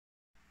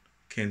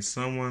Can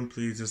someone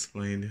please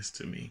explain this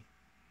to me?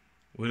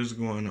 What is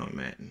going on,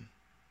 Madden?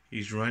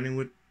 He's running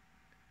with,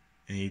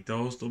 and he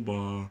throws the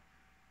ball,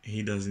 and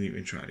he doesn't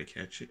even try to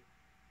catch it.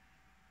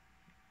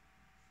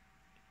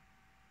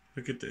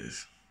 Look at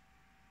this.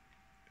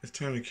 Let's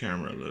turn the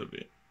camera a little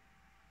bit.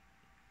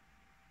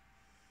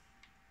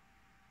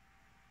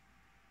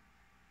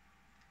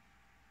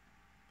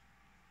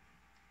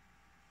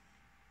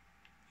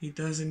 He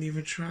doesn't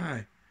even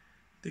try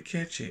to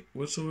catch it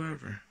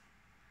whatsoever.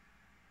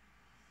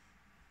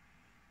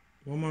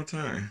 One more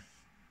time.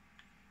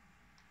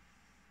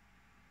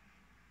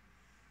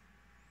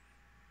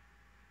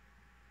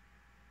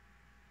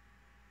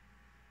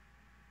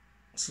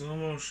 Slow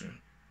motion.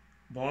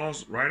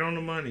 Ball's right on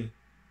the money.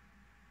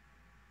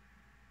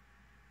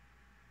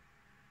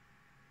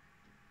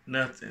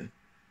 Nothing.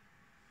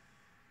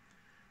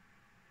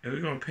 And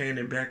we're going to pan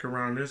it back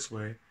around this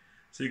way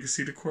so you can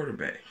see the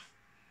quarterback.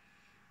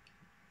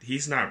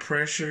 He's not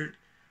pressured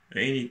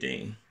or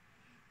anything.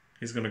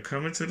 He's going to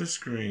come into the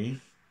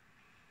screen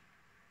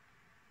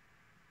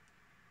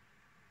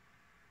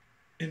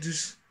and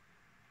just,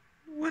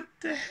 what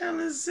the hell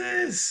is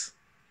this?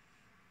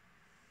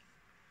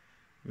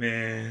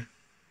 Man,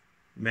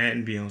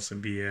 Madden be on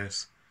some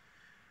BS.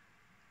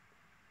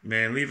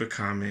 Man, leave a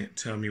comment.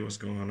 Tell me what's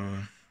going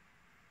on.